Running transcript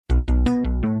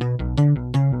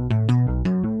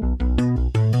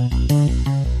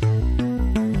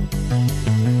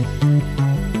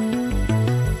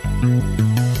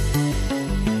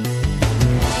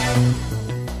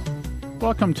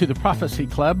to the Prophecy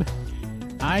Club.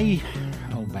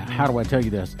 How do I tell you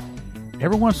this?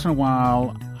 Every once in a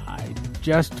while, I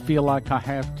just feel like I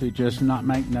have to just not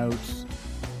make notes,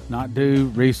 not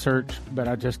do research, but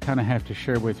I just kind of have to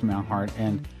share with you my heart,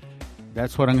 and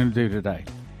that's what I'm going to do today.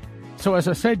 So as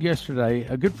I said yesterday,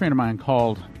 a good friend of mine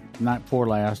called night before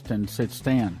last and said,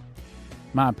 Stan,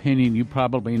 my opinion, you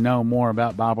probably know more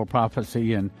about Bible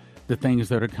prophecy and the things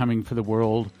that are coming for the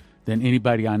world than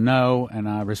anybody I know, and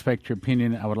I respect your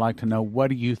opinion. I would like to know,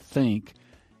 what do you think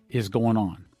is going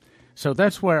on? So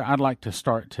that's where I'd like to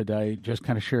start today, just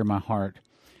kind of share my heart,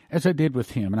 as I did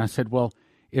with him. And I said, well,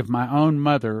 if my own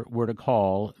mother were to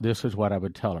call, this is what I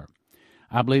would tell her.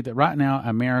 I believe that right now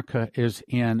America is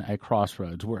in a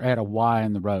crossroads. We're at a Y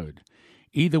in the road.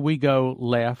 Either we go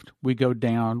left, we go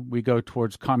down, we go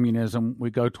towards communism, we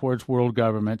go towards world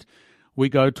government, we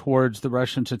go towards the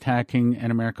Russians attacking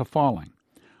and America falling.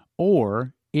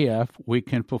 Or if we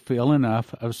can fulfill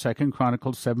enough of 2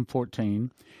 Chronicles 7:14,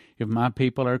 if my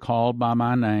people are called by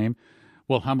my name,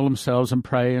 will humble themselves and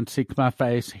pray and seek my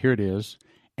face, here it is,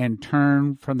 and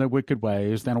turn from their wicked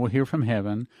ways, then I will hear from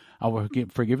heaven, I will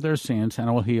forgive their sins, and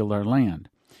I will heal their land.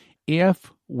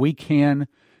 If we can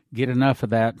get enough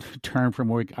of that, turn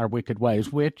from our wicked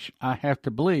ways, which I have to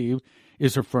believe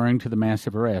is referring to the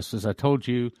massive arrest. As I told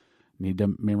you, need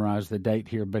to memorize the date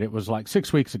here, but it was like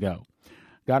 6 weeks ago.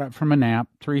 Got up from a nap,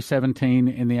 3:17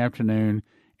 in the afternoon,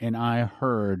 and I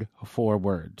heard 4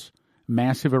 words: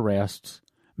 massive arrests,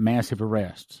 massive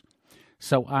arrests.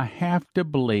 So I have to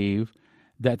believe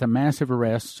that the massive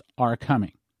arrests are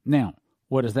coming. Now,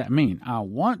 what does that mean? I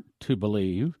want to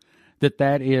believe that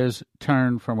that is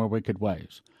turn from our wicked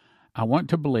ways. I want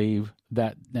to believe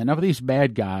that enough of these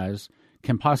bad guys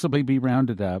can possibly be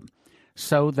rounded up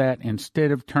so that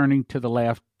instead of turning to the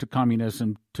left, to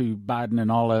communism, to Biden and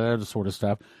all that other sort of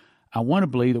stuff, I want to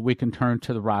believe that we can turn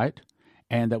to the right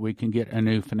and that we can get a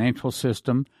new financial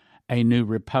system, a new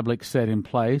republic set in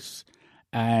place,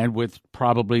 and with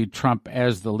probably Trump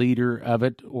as the leader of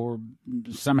it or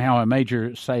somehow a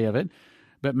major say of it,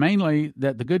 but mainly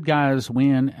that the good guys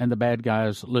win and the bad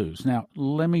guys lose. Now,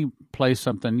 let me play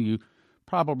something you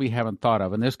probably haven't thought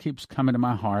of, and this keeps coming to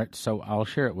my heart, so I'll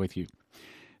share it with you.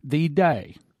 The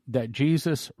day that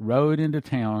Jesus rode into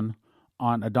town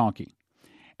on a donkey,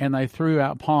 and they threw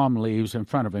out palm leaves in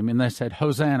front of him, and they said,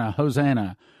 Hosanna,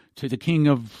 Hosanna, to the King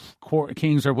of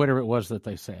Kings, or whatever it was that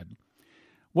they said.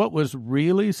 What was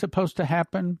really supposed to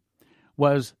happen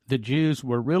was the Jews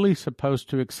were really supposed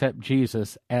to accept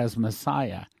Jesus as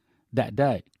Messiah that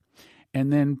day.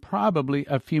 And then probably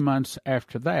a few months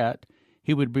after that,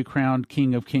 he would be crowned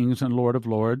King of Kings and Lord of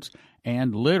Lords,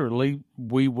 and literally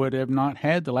we would have not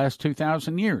had the last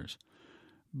 2,000 years.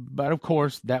 But of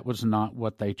course, that was not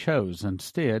what they chose.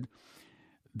 Instead,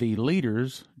 the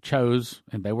leaders chose,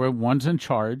 and they were ones in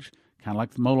charge, kind of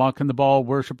like the Moloch and the Baal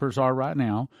worshipers are right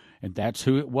now, and that's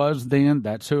who it was then.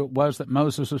 That's who it was that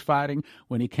Moses was fighting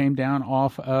when he came down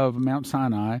off of Mount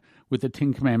Sinai with the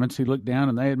 10 Commandments. He looked down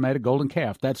and they had made a golden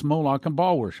calf. That's Moloch and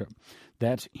Baal worship.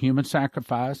 That's human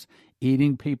sacrifice,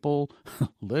 eating people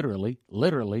literally,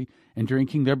 and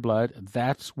drinking their blood.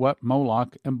 That's what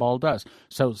Moloch and Baal does.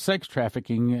 So sex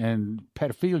trafficking and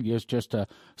pedophilia is just a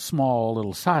small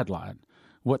little sideline.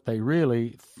 What they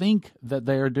really think that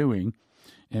they are doing,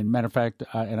 and matter of fact,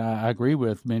 I agree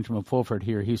with Benjamin Fulford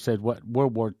here. He said what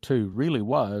World War II really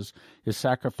was is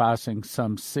sacrificing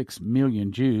some 6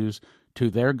 million Jews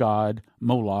to their god,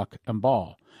 Moloch and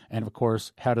Baal. And, of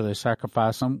course, how do they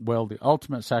sacrifice them? Well, the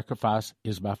ultimate sacrifice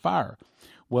is by fire.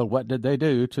 Well, what did they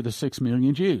do to the 6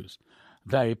 million Jews?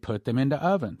 They put them into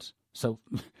ovens. So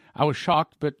I was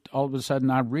shocked, but all of a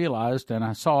sudden I realized and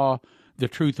I saw the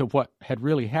truth of what had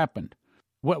really happened.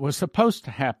 What was supposed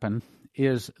to happen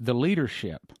is the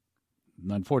leadership,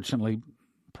 unfortunately,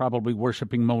 probably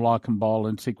worshiping Moloch and Baal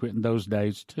in secret in those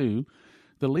days too,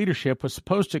 the leadership was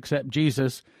supposed to accept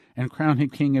Jesus and crown him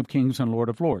King of Kings and Lord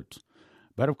of Lords.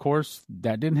 But, of course,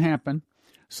 that didn't happen,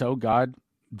 so God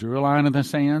drew a line in the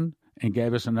sand and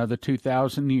gave us another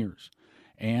 2,000 years.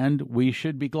 And we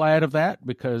should be glad of that,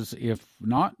 because if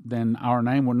not, then our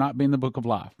name will not be in the book of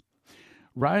life.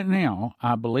 Right now,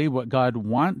 I believe what God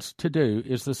wants to do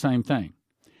is the same thing.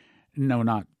 No,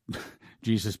 not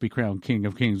Jesus be crowned King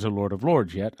of Kings and Lord of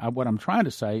Lords yet. What I'm trying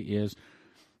to say is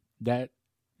that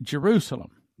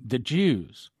Jerusalem, the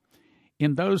Jews,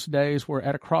 in those days were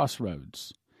at a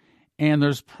crossroads. And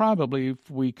there's probably, if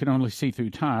we can only see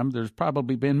through time, there's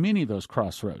probably been many of those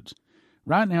crossroads.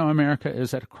 Right now, America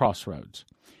is at a crossroads.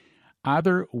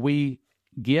 Either we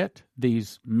get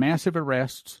these massive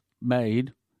arrests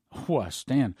made. Oh,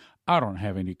 Stan, I don't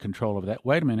have any control over that.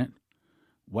 Wait a minute.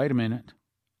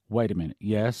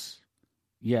 Yes,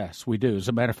 Yes, we do. As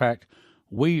a matter of fact,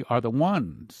 we are the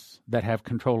ones that have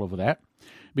control over that,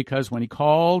 because when he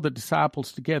called the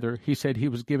disciples together, he said he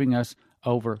was giving us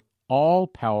over all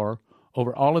power,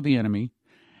 over all of the enemy,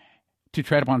 to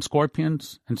tread upon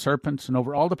scorpions and serpents, and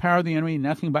over all the power of the enemy,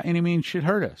 nothing by any means should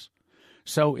hurt us.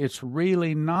 So it's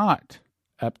really not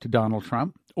up to Donald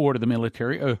Trump or to the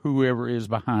military or whoever is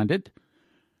behind it.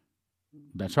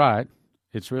 That's right.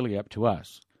 It's really up to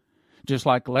us. Just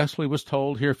like Leslie was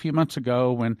told here a few months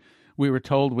ago when we were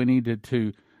told we needed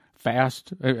to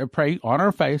fast, pray on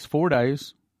our face 4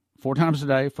 days, 4 times a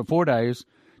day for 4 days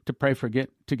to pray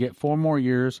to get 4 more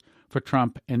years for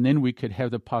Trump, and then we could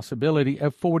have the possibility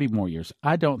of 40 more years.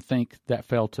 I don't think that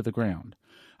fell to the ground.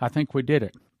 I think we did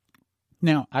it.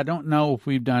 Now, I don't know if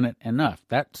we've done it enough.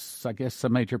 That's, I guess, the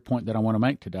major point that I want to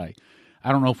make today.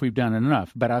 I don't know if we've done it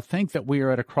enough, but I think that we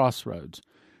are at a crossroads.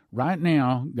 Right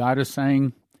now, God is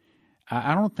saying,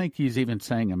 I don't think he's even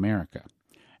saying America,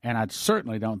 and I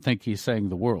certainly don't think he's saying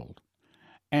the world,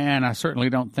 and I certainly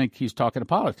don't think he's talking to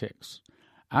politics.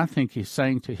 I think he's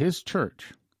saying to his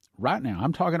church, right now,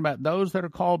 I'm talking about those that are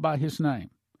called by his name,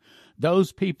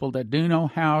 those people that do know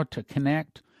how to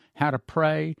connect, how to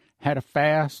pray, how to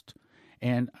fast.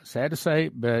 And sad to say,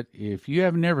 but if you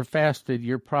have never fasted,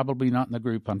 you're probably not in the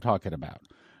group I'm talking about.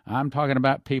 I'm talking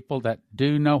about people that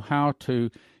do know how to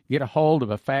get a hold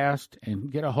of a fast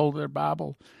and get a hold of their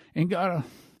Bible and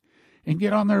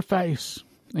get on their face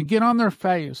and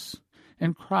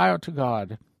cry out to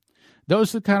God.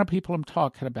 Those are the kind of people I'm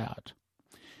talking about.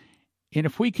 And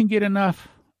if we can get enough,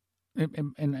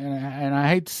 and I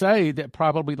hate to say that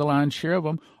probably the lion's share of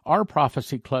them are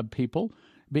Prophecy Club people,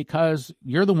 because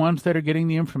you're the ones that are getting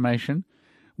the information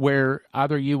where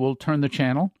either you will turn the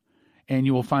channel and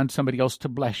you will find somebody else to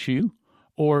bless you,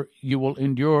 or you will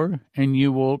endure and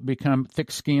you will become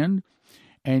thick-skinned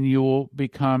and you will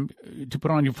become, to put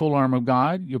on your full armor of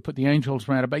God, you'll put the angels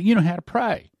around about. You know how to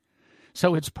pray.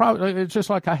 So it's just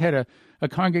like I had a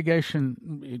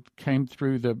congregation, it came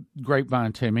through the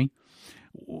grapevine to me.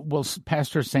 Well,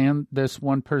 Pastor Sam, this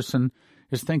one person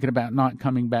is thinking about not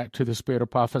coming back to the Spirit of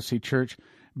Prophecy Church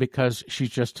because she's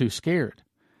just too scared.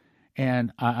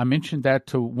 And I mentioned that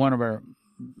to one of our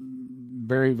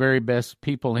very, very best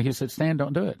people, and he said, Stan,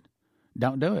 don't do it.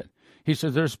 Don't do it. He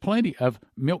says, there's plenty of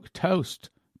milk toast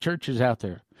churches out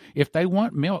there. If they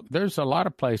want milk, there's a lot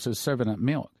of places serving up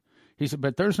milk. He said,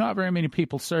 but there's not very many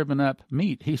people serving up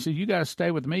meat. He said, you got to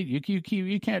stay with meat.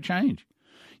 You can't change.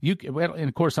 Well, and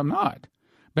of course I'm not.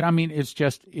 But I mean, it's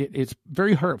just, it's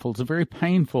very hurtful. It's very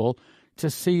painful to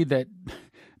see that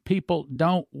people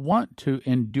don't want to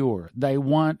endure. They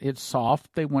want it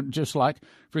soft. They want, just like,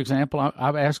 for example,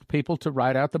 I've asked people to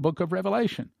write out the book of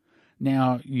Revelation.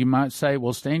 Now, you might say,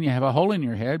 well, Stan, you have a hole in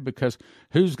your head, because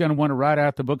who's going to want to write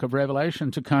out the book of Revelation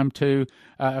to come to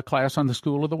a class on the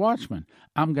School of the Watchman?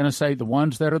 I'm going to say the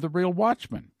ones that are the real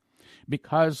watchmen.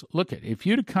 Because, look, if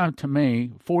you'd have come to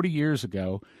me 40 years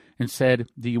ago and said,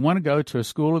 do you want to go to a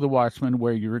School of the Watchman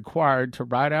where you're required to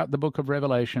write out the book of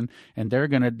Revelation, and they're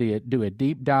going to do a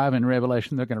deep dive in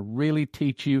Revelation, they're going to really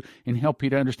teach you and help you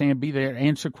to understand, be there,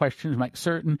 answer questions, make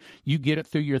certain you get it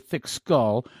through your thick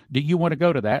skull. Do you want to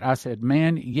go to that? I said,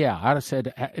 man, yeah. I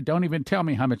said, don't even tell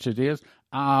me how much it is.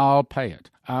 I'll pay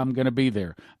it. I'm going to be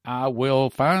there. I will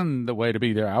find the way to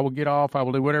be there. I will get off. I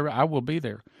will do whatever. I will be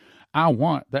there. I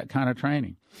want that kind of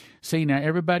training. See, now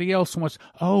everybody else wants,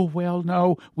 oh, well,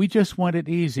 no, we just want it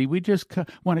easy. We just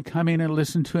want to come in and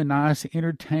listen to a nice,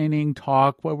 entertaining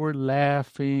talk where we're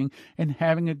laughing and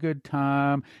having a good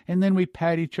time, and then we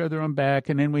pat each other on the back,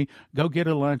 and then we go get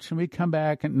a lunch, and we come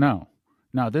back, and no,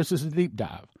 this is a deep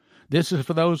dive. This is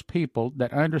for those people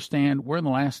that understand we're in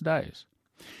the last days.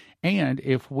 And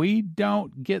if we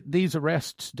don't get these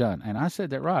arrests done, and I said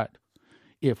that right,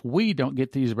 if we don't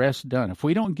get these arrests done, if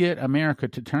we don't get America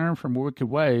to turn from wicked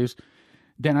ways,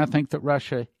 then I think that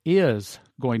Russia is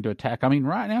going to attack. I mean,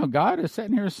 right now, God is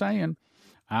sitting here saying,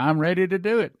 I'm ready to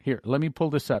do it. Here, let me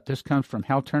pull this up. This comes from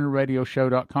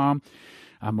HalTurnerRadioShow.com.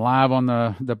 I'm live on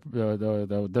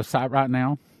the site right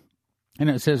now, and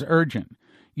it says, urgent.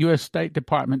 U.S. State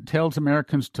Department tells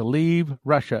Americans to leave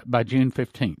Russia by June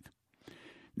 15th.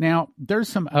 Now, there's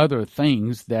some other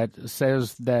things that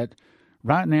says that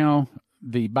right now,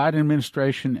 the Biden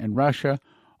administration and Russia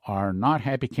are not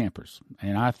happy campers.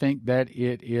 And I think that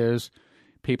it is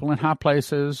people in high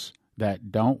places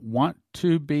that don't want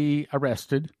to be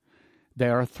arrested. They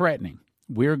are threatening.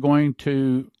 We're going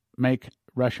to make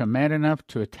Russia mad enough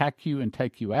to attack you and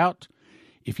take you out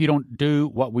if you don't do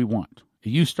what we want.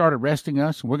 You start arresting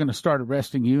us, and we're going to start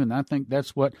arresting you. And I think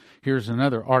that's what, here's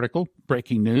another article,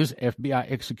 breaking news,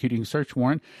 FBI executing search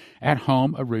warrant at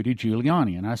home of Rudy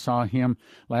Giuliani. And I saw him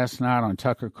last night on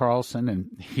Tucker Carlson, and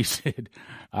he said,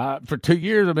 for 2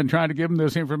 years I've been trying to give them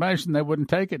this information. They wouldn't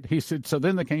take it. He said, so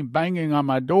then they came banging on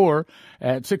my door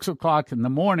at 6 o'clock in the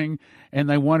morning, and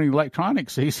they wanted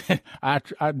electronics. He said, I'd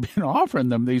been offering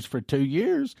them these for 2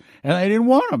 years, and they didn't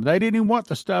want them. They didn't even want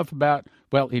the stuff about,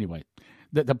 well, anyway.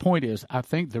 The point is, I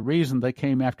think the reason they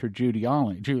came after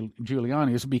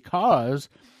Giuliani is because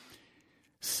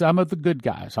some of the good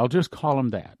guys, I'll just call them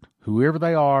that, whoever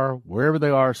they are, wherever they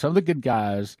are, some of the good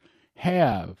guys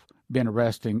have been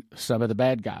arresting some of the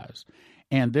bad guys.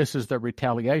 And this is their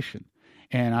retaliation.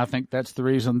 And I think that's the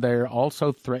reason they're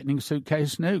also threatening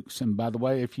suitcase nukes. And by the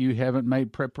way, if you haven't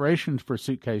made preparations for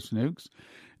suitcase nukes,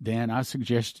 then I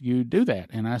suggest you do that.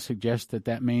 And I suggest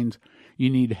that means you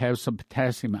need to have some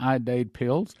potassium iodide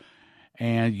pills,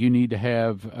 and you need to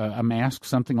have a mask,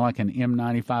 something like an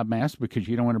N95 mask, because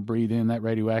you don't want to breathe in that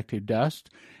radioactive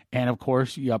dust. And, of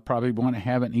course, you'll probably want to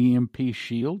have an EMP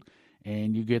shield,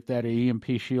 and you get that at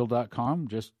empshield.com.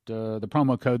 Just the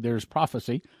promo code there is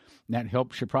prophecy. And that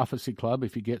helps your prophecy club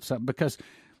if you get something, because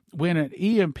when an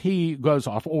EMP goes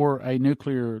off or a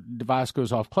nuclear device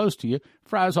goes off close to you,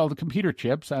 fries all the computer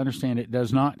chips. I understand it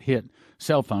does not hit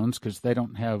cell phones because they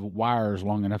don't have wires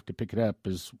long enough to pick it up,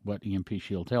 is what EMP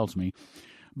Shield tells me.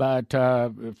 But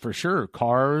for sure,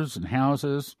 cars and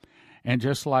houses, and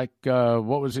just like,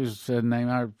 what was his name?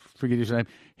 I forget his name.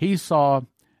 He saw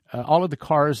all of the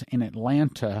cars in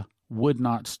Atlanta would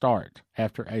not start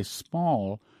after a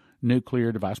small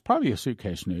nuclear device, probably a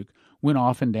suitcase nuke, went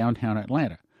off in downtown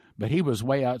Atlanta. But he was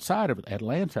way outside of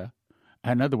Atlanta.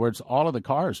 In other words, all of the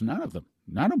cars, none of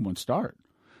them would start.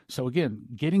 So again,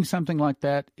 getting something like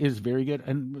that is very good.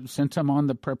 And since I'm on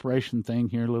the preparation thing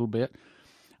here a little bit,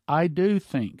 I do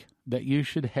think that you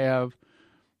should have,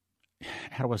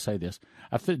 how do I say this?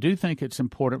 I do think it's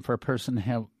important for a person to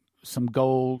have some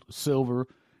gold, silver,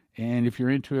 and if you're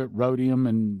into it, rhodium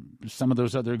and some of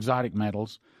those other exotic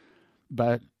metals.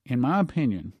 But in my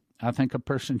opinion, I think a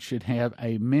person should have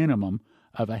a minimum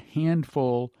of a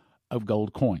handful of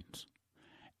gold coins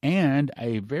and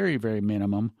a very, very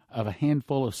minimum of a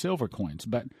handful of silver coins,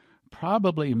 but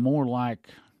probably more like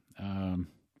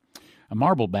a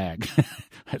marble bag.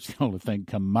 That's the only thing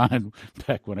come to mind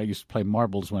back when I used to play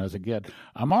marbles when I was a kid.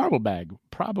 A marble bag,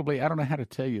 probably, I don't know how to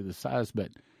tell you the size,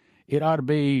 but it ought to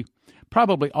be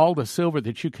probably all the silver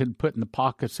that you can put in the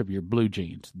pockets of your blue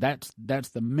jeans. That's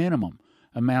the minimum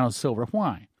amount of silver.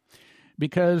 Why?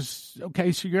 Because,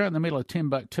 okay, so you're out in the middle of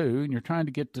Timbuktu and you're trying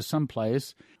to get to some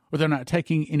place where they're not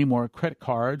taking any more credit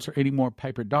cards or any more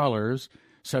paper dollars.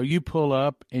 So you pull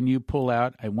up and you pull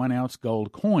out a 1 ounce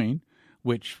gold coin,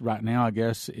 which right now I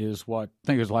guess is what I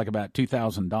think is like about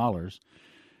 $2,000.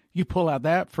 You pull out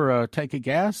that for a tank of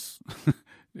gas,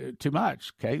 too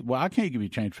much. Okay, well, I can't give you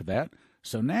change for that.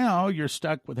 So now you're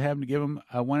stuck with having to give them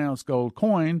a 1 ounce gold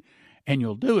coin, and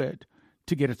you'll do it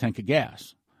to get a tank of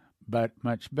gas. But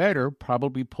much better,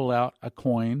 probably pull out a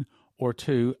coin or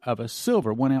two of a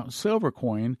silver, 1 ounce silver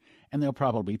coin, and they'll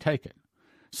probably take it.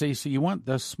 See, so you want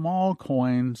the small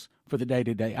coins for the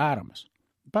day-to-day items,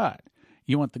 but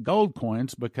you want the gold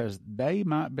coins because they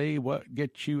might be what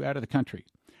gets you out of the country.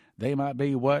 They might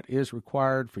be what is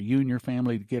required for you and your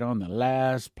family to get on the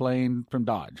last plane from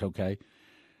Dodge, okay?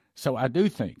 So I do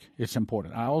think it's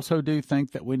important. I also do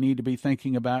think that we need to be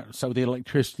thinking about, so the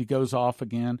electricity goes off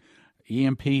again,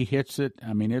 EMP hits it.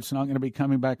 I mean, it's not going to be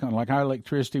coming back on. Like our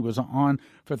electricity was on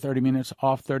for 30 minutes,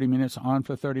 off 30 minutes, on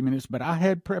for 30 minutes. But I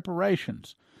had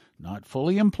preparations, not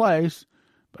fully in place,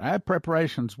 but I had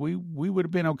preparations. We would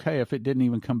have been okay if it didn't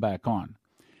even come back on.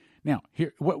 Now,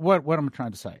 here, what I'm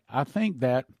trying to say, I think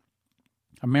that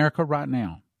America right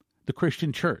now, the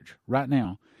Christian church right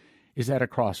now, is at a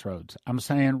crossroads. I'm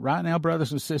saying right now,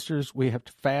 brothers and sisters, we have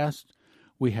to fast,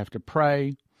 we have to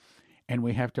pray, and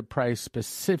we have to pray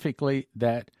specifically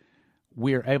that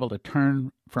we are able to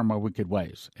turn from our wicked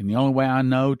ways. And the only way I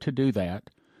know to do that,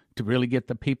 to really get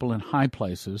the people in high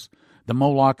places, the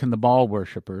Moloch and the Baal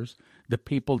worshipers, the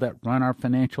people that run our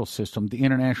financial system, the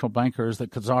international bankers, the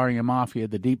Khazarian mafia,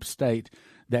 the deep state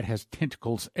that has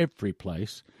tentacles every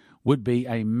place, would be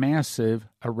a massive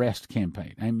arrest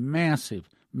campaign, a massive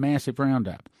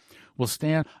roundup. Well,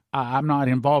 Stan, I'm not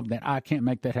involved in that. I can't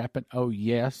make that happen. Oh,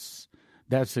 yes.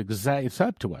 It's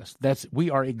up to us. We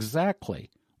are exactly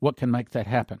what can make that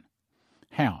happen.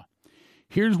 How?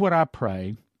 Here's what I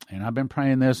pray, and I've been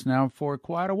praying this now for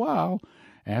quite a while.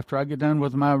 After I get done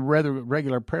with my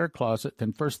regular prayer closet,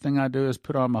 then first thing I do is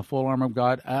put on my full armor of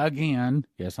God again.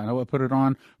 Yes, I know I put it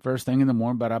on first thing in the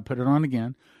morning, but I put it on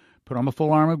again. put on the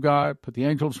full armor of God, put the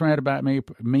angels round about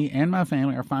me and my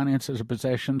family, our finances, our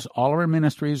possessions, all of our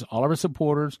ministries, all of our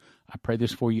supporters. I pray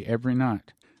this for you every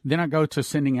night. Then I go to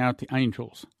sending out the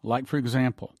angels. Like, for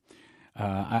example,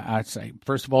 I say,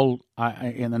 first of all,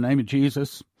 in the name of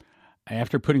Jesus,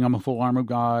 after putting on the full armor of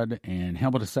God and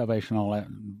helmet of salvation, all that,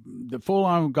 the full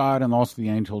armor of God and also the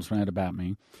angels round about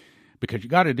me, because you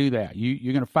got to do that.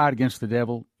 You're going to fight against the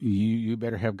devil. You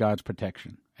better have God's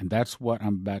protection. And that's what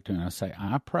I'm about to do. And I say,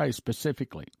 I pray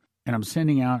specifically, and I'm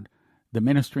sending out the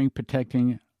ministering,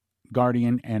 protecting,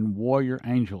 guardian, and warrior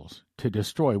angels to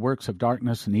destroy works of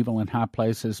darkness and evil in high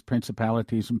places,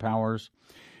 principalities and powers.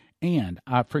 And,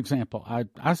 for example,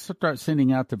 I start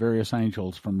sending out the various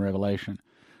angels from Revelation.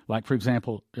 Like, for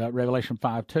example, Revelation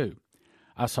 5:2.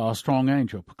 I saw a strong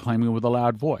angel proclaiming with a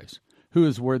loud voice, who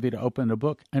is worthy to open the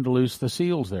book and to loose the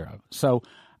seals thereof. So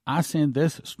I send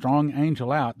this strong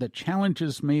angel out that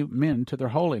challenges men to their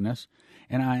holiness,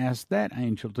 and I ask that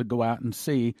angel to go out and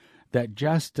see that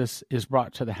justice is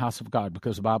brought to the house of God,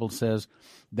 because the Bible says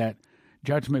that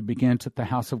judgment begins at the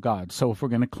house of God. So if we're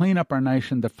going to clean up our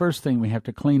nation, the first thing we have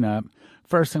to clean up,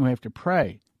 first thing we have to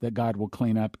pray that God will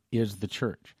clean up is the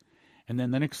church. And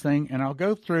then the next thing, and I'll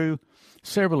go through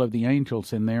several of the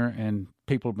angels in there, and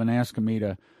people have been asking me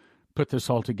to put this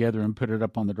all together and put it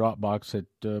up on the Dropbox at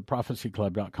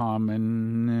prophecyclub.com,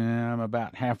 and I'm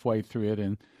about halfway through it,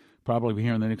 and probably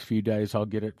here in the next few days I'll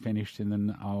get it finished, and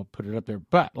then I'll put it up there.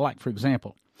 But, like, for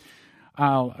example,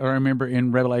 I remember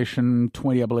in Revelation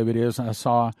 20, I believe it is, I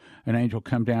saw an angel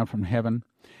come down from heaven,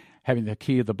 having the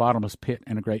key of the bottomless pit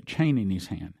and a great chain in his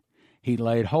hand. He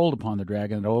laid hold upon the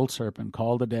dragon, the old serpent,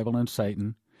 called the devil and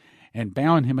Satan, and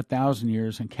bound him 1,000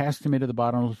 years, and cast him into the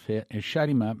bottomless pit, and shut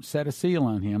him up, set a seal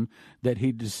on him, that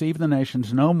he deceive the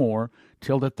nations no more,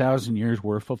 till the 1,000 years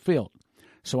were fulfilled.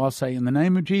 So I'll say, in the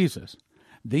name of Jesus,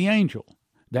 the angel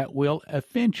that will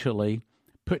eventually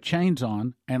put chains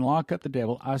on and lock up the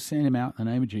devil, I send him out in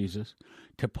the name of Jesus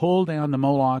to pull down the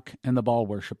Moloch and the Baal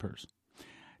worshippers,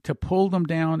 to pull them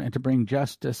down and to bring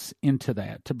justice into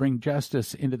that, to bring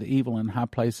justice into the evil in high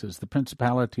places, the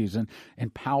principalities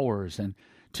and powers, and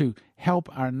to help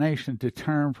our nation to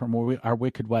turn from our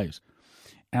wicked ways.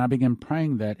 And I begin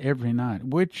praying that every night,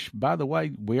 which, by the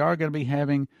way, we are going to be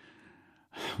having,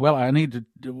 well, I need to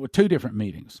do 2 different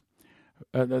meetings.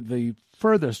 The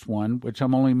furthest one, which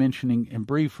I'm only mentioning in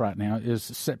brief right now, is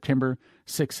September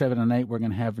 6, 7, and 8. We're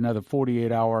going to have another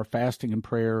 48-hour fasting and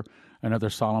prayer, another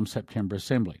solemn September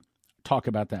assembly. Talk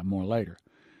about that more later.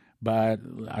 But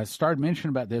I started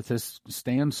mentioning about this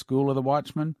Stand School of the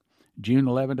Watchman, June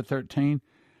 11 to 13.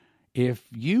 If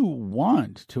you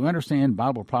want to understand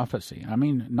Bible prophecy, I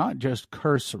mean, not just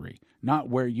cursory, not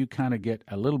where you kind of get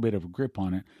a little bit of a grip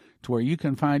on it, to where you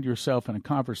can find yourself in a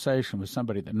conversation with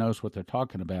somebody that knows what they're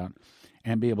talking about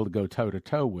and be able to go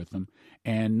toe-to-toe with them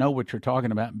and know what you're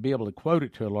talking about and be able to quote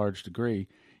it to a large degree,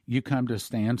 you come to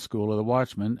Stand School of the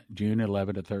Watchman, June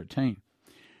 11 to 13.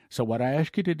 So what I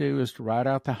ask you to do is to write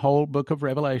out the whole book of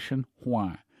Revelation.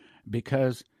 Why?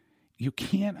 Because you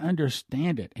can't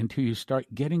understand it until you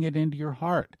start getting it into your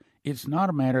heart. It's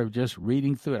not a matter of just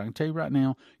reading through it. I can tell you right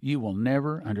now, you will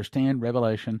never understand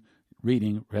Revelation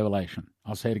reading Revelation.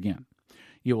 I'll say it again.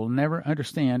 You will never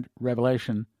understand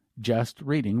Revelation just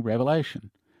reading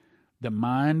Revelation. The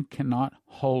mind cannot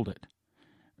hold it.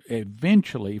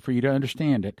 Eventually, for you to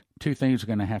understand it, 2 things are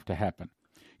going to happen.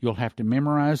 You'll have to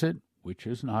memorize it, which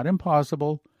is not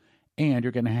impossible, and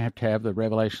you're going to have the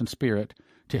Revelation Spirit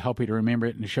to help you to remember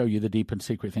it and to show you the deep and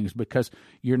secret things, because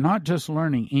you're not just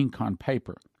learning ink on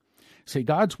paper. See,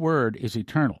 God's word is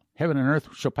eternal. Heaven and earth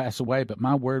shall pass away, but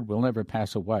my word will never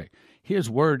pass away. His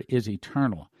word is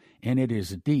eternal, and it is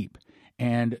deep,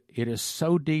 and it is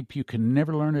so deep you can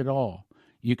never learn it all.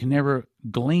 You can never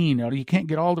glean, you can't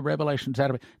get all the revelations out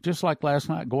of it. Just like last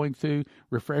night, going through,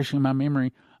 refreshing my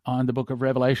memory on the book of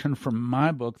Revelation from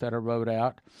my book that I wrote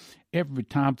out. Every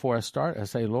time before I start, I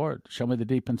say, Lord, show me the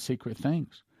deep and secret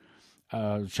things.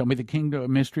 Show me the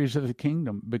kingdom, mysteries of the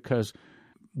kingdom, because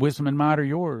wisdom and might are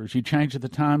yours. You change the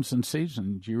times and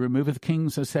seasons. You removeth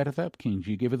kings and setteth up kings.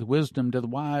 You giveth wisdom to the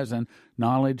wise and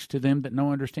knowledge to them that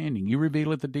know understanding. You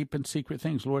revealeth the deep and secret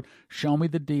things. Lord, show me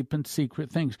the deep and secret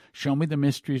things. Show me the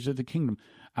mysteries of the kingdom.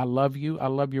 I love you. I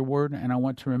love your word, and I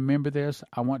want to remember this.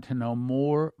 I want to know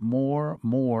more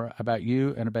about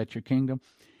you and about your kingdom.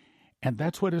 And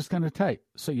that's what it's going to take.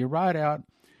 So you write out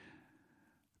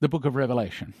the book of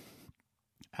Revelation.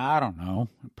 I don't know,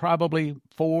 probably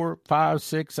 4, 5,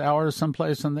 6 hours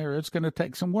someplace in there. It's going to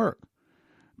take some work.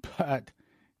 But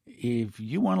if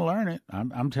you want to learn it,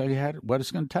 I'm telling you what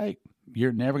it's going to take.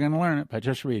 You're never going to learn it by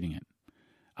just reading it.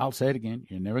 I'll say it again.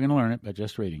 You're never going to learn it by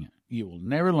just reading it. You will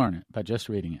never learn it by just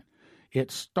reading it. It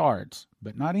starts,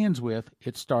 but not ends with,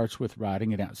 it starts with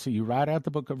writing it out. So you write out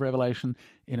the book of Revelation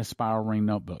in a spiral ring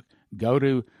notebook. Go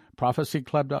to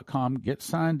prophecyclub.com, get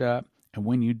signed up, and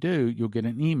when you do, you'll get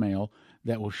an email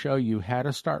that will show you how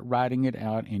to start writing it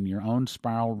out in your own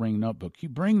spiral ring notebook. You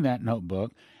bring that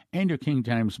notebook and your King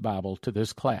James Bible to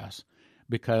this class,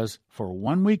 because for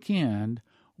one weekend,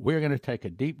 we're going to take a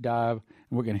deep dive,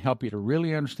 and we're going to help you to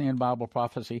really understand Bible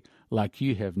prophecy like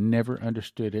you have never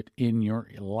understood it in your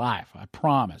life. I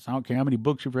promise. I don't care how many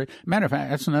books you've read. Matter of fact,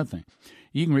 that's another thing.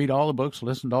 You can read all the books,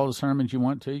 listen to all the sermons you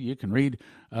want to. You can read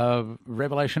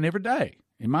Revelation every day.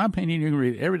 In my opinion, you can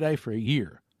read it every day for a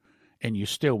year, and you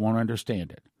still won't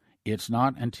understand it. It's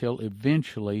not until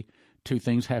eventually two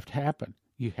things have to happen.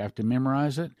 You have to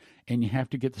memorize it, and you have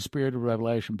to get the spirit of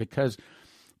revelation, because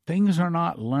things are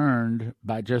not learned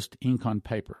by just ink on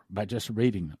paper, by just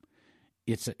reading them.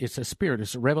 It's a spirit.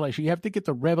 It's a revelation. You have to get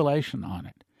the revelation on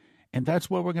it. And that's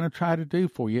what we're going to try to do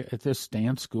for you at this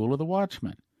Stand School of the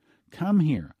Watchman. Come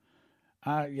here.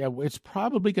 It's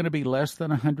probably going to be less than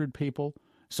 100 people,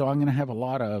 so I'm going to have a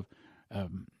lot of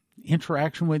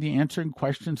interaction with you, answering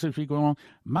questions as we go on.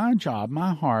 My job,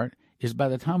 my heart, is by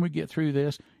the time we get through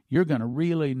this, you're going to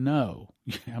really know.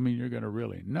 You're going to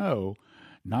really know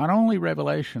not only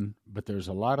Revelation, but there's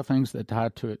a lot of things that tie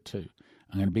to it too.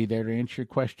 I'm going to be there to answer your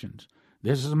questions.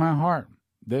 This is my heart.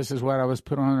 This is what I was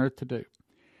put on earth to do.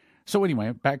 So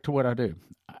anyway, back to what I do.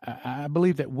 I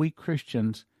believe that we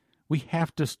Christians, we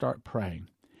have to start praying,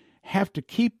 have to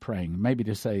keep praying, maybe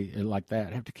to say it like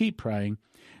that, have to keep praying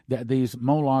that these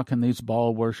Moloch and these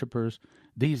Baal worshipers,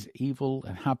 these evil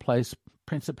and high-placed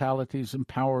principalities and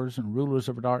powers and rulers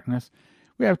of darkness,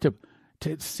 we have to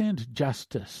send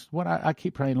justice. What I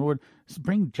keep praying, Lord, is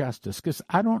bring justice, because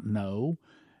I don't know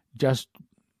just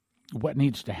what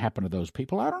needs to happen to those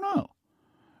people. I don't know.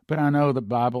 But I know the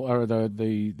Bible, or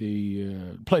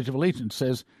the Pledge of Allegiance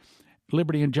says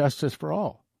liberty and justice for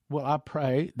all. Well, I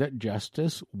pray that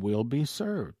justice will be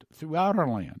served throughout our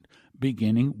land,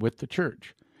 beginning with the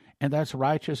church. And that's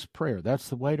righteous prayer. That's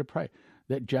the way to pray,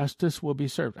 that justice will be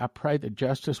served. I pray that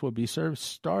justice will be served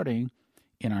starting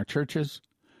in our churches.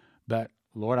 But,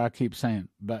 Lord, I keep saying,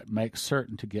 but make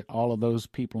certain to get all of those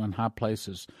people in high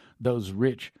places, those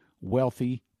rich,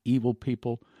 wealthy, evil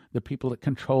people, the people that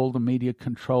control the media,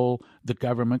 control the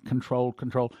government, control,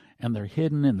 and they're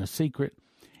hidden in the secret.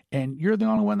 And you're the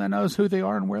only one that knows who they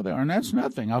are and where they are. And that's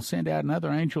nothing. I'll send out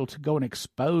another angel to go and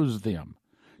expose them,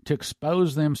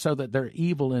 so that their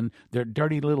evil and their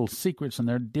dirty little secrets and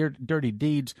their dirty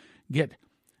deeds get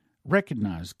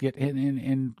recognized, get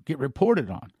reported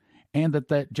on, and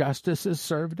that justice is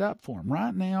served up for them.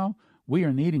 Right now, we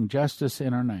are needing justice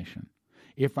in our nation.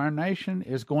 If our nation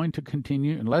is going to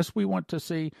continue, unless we want to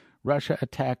see Russia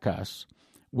attack us,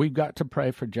 we've got to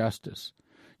pray for justice.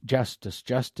 Justice.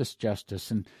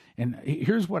 And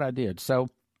here's what I did. So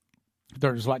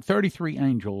there's like 33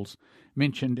 angels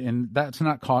mentioned, and that's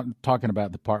not talking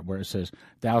about the part where it says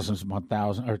thousands upon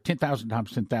thousands, or 10,000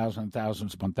 times 10,000,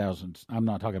 thousands upon thousands. I'm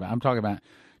talking about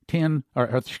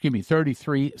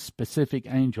 33 specific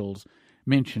angels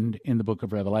mentioned in the book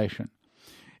of Revelation.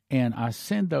 And I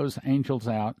send those angels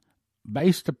out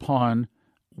based upon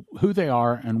who they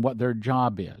are and what their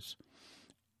job is.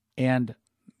 And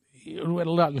here, let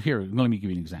me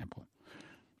give you an example.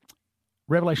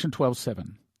 Revelation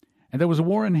 12:7. And there was a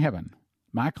war in heaven.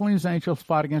 Michael and his angels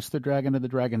fought against the dragon, and the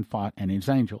dragon fought and his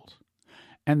angels.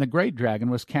 And the great dragon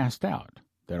was cast out,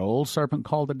 that old serpent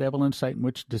called the devil and Satan,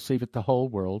 which deceiveth the whole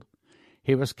world.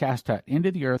 He was cast out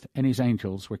into the earth, and his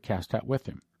angels were cast out with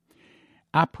him.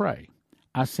 I pray,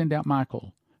 I send out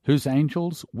Michael, whose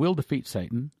angels will defeat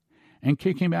Satan, and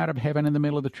kick him out of heaven in the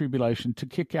middle of the tribulation, to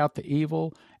kick out the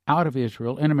evil out of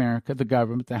Israel, in America, the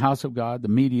government, the house of God, the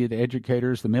media, the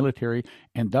educators, the military,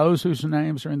 and those whose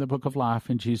names are in the book of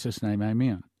life. In Jesus' name,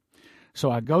 amen.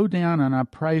 So I go down and I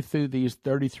pray through these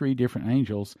 33 different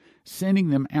angels,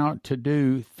 sending them out to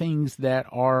do things that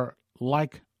are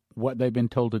like what they've been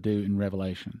told to do in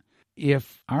Revelation.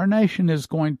 If our nation is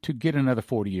going to get another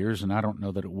 40 years, and I don't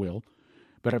know that it will,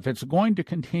 but if it's going to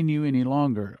continue any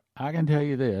longer, I can tell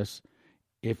you this: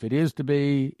 if it is to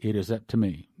be, it is up to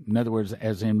me. In other words,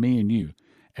 as in me and you,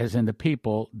 as in the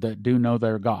people that do know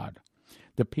their God,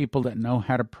 the people that know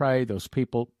how to pray. Those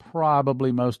people,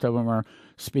 probably most of them are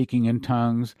speaking in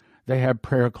tongues. They have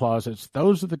prayer closets.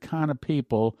 Those are the kind of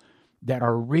people that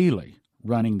are really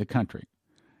running the country.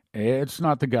 It's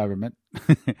not the government,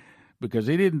 because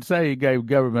he didn't say he gave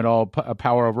government all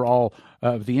power over all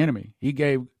of the enemy. He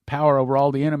gave power over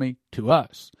all the enemy to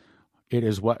us. It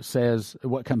is what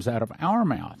comes out of our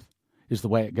mouth is the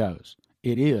way it goes.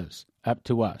 It is up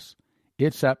to us.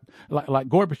 It's up. Like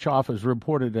Gorbachev is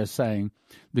reported as saying,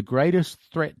 the greatest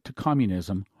threat to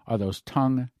communism are those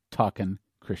tongue-talking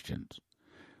Christians.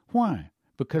 Why?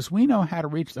 Because we know how to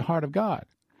reach the heart of God.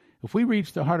 If we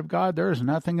reach the heart of God, there is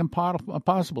nothing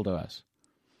impossible to us.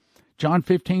 John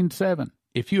 15:7,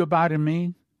 if you abide in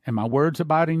me and my words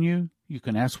abide in you, you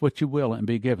can ask what you will and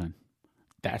be given.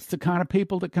 That's the kind of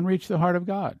people that can reach the heart of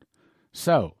God.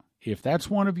 So, if that's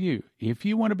one of you, if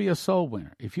you want to be a soul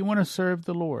winner, if you want to serve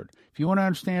the Lord, if you want to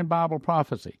understand Bible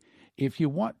prophecy, if you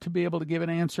want to be able to give an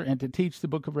answer and to teach the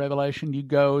book of Revelation, you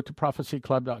go to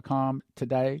prophecyclub.com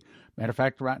today. Matter of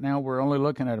fact, right now we're only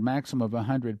looking at a maximum of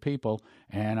 100 people,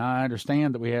 and I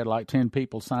understand that we had like 10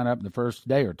 people sign up in the first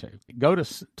day or two. Go to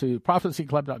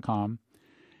prophecyclub.com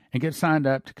and get signed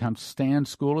up to come Stand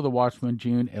School of the Watchman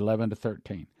June 11 to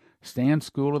 13. Stand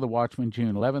School of the Watchman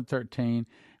June 11 to 13.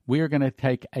 We are going to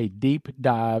take a deep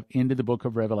dive into the book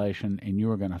of Revelation, and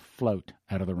you are going to float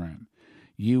out of the room.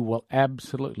 You will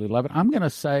absolutely love it. I'm going to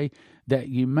say that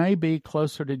you may be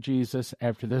closer to Jesus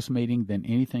after this meeting than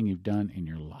anything you've done in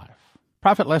your life.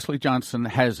 Prophet Leslie Johnson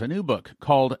has a new book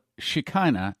called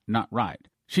Shekinah, Not Right.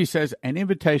 She says, an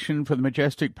invitation for the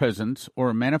majestic presence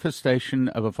or manifestation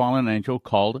of a fallen angel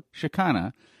called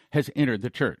Shekinah has entered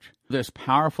the church. This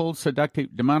powerful,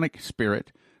 seductive, demonic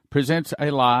spirit presents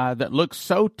a lie that looks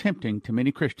so tempting to many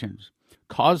Christians,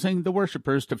 causing the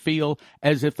worshipers to feel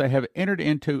as if they have entered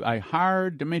into a higher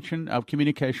dimension of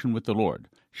communication with the Lord.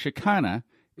 Shekinah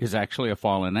is actually a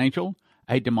fallen angel,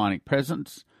 a demonic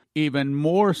presence, even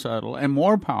more subtle and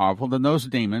more powerful than those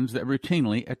demons that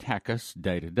routinely attack us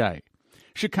day to day.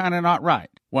 Shekinah Not Right.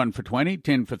 1 for 20,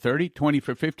 10 for 30, 20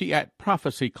 for 50 at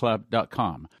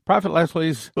prophecyclub.com. Prophet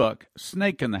Leslie's book,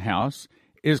 Snake in the House,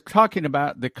 is talking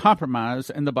about the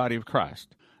compromise in the body of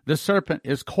Christ. The serpent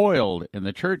is coiled in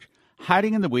the church,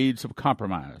 hiding in the weeds of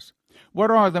compromise.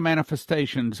 What are the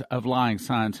manifestations of lying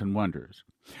signs and wonders?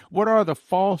 What are the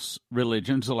false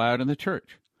religions allowed in the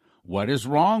church? What is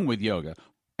wrong with yoga?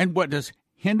 And what does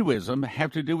Hinduism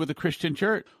have to do with the Christian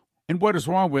church? And what is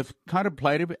wrong with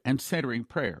contemplative and centering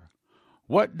prayer?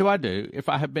 What do I do if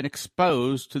I have been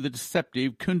exposed to the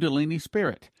deceptive Kundalini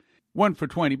spirit? 1 for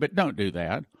 20, but don't do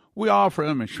that. We offer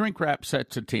them in shrink-wrap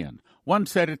sets of 10. 1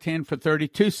 set of 10 for 30,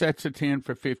 2 sets of 10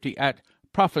 for 50 at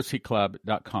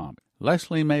prophecyclub.com.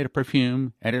 Leslie made a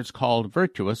perfume, and it's called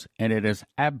Virtuous, and it is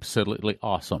absolutely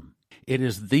awesome. It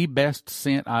is the best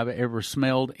scent I've ever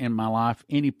smelled in my life,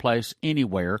 any place,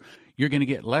 anywhere. You're going to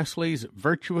get Leslie's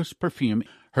Virtuous perfume,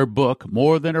 her book,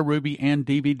 More Than a Ruby and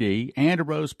DVD, and a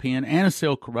rose pen, and a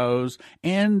silk rose,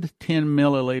 and 10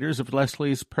 milliliters of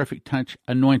Leslie's Perfect Touch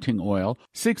anointing oil.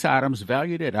 6 items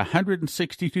valued at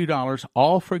 $162,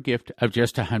 all for a gift of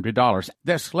just $100.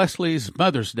 That's Leslie's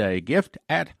Mother's Day gift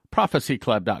at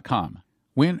prophecyclub.com.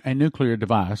 When a nuclear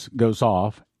device goes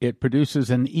off, it produces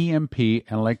an EMP,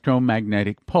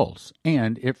 electromagnetic pulse,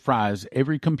 and it fries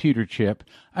every computer chip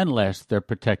unless they're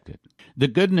protected. The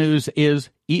good news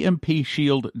is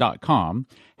EMPshield.com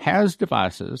has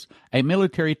devices a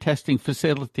military testing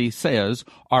facility says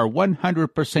are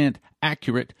 100%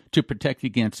 accurate to protect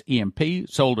against EMP,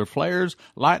 solar flares,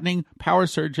 lightning, power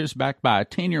surges backed by a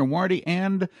 10-year warranty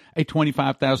and a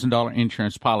 $25,000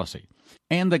 insurance policy.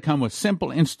 And they come with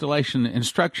simple installation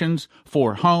instructions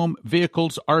for home,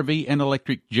 vehicles, RV, and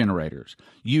electric generators.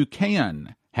 You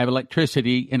can have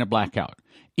electricity in a blackout.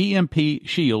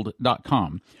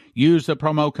 EMPshield.com. Use the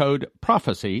promo code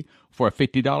PROPHECY for a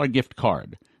 $50 gift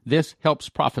card. This helps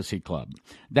Prophecy Club.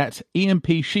 That's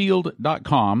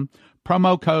EMPshield.com.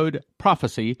 Promo code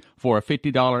PROPHECY for a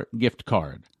 $50 gift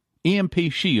card.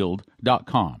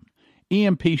 EMPshield.com.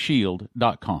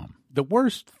 EMPshield.com. The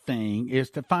worst thing is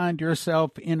to find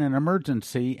yourself in an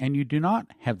emergency and you do not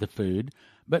have the food.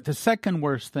 But the second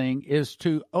worst thing is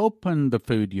to open the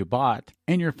food you bought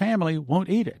and your family won't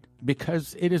eat it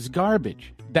because it is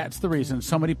garbage. That's the reason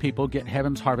so many people get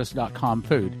heavensharvest.com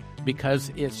food,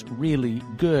 because it's really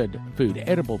good food,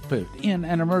 edible food in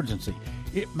an emergency.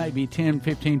 It may be 10,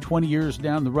 15, 20 years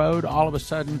down the road. All of a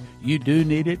sudden, you do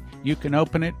need it. You can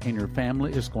open it and your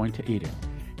family is going to eat it.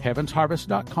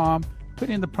 heavensharvest.com. Put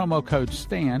in the promo code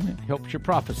STAN. It helps your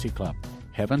Prophecy Club.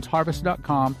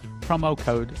 heavensharvest.com, promo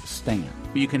code STAN.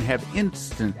 You can have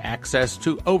instant access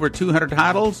to over 200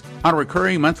 titles on a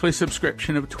recurring monthly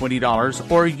subscription of $20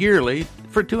 or yearly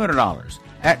for $200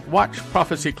 at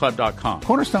watchprophecyclub.com.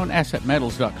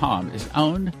 CornerstoneAssetMetals.com is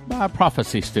owned by a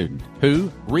prophecy student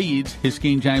who reads his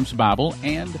King James Bible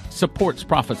and supports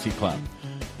Prophecy Club.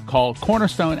 Call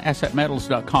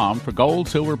CornerstoneAssetMetals.com for gold,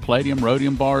 silver, palladium,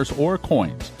 rhodium bars, or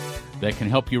coins. They can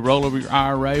help you roll over your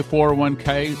IRA,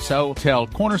 401k, so tell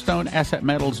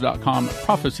CornerstoneAssetMetals.com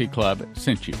Prophecy Club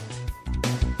sent you.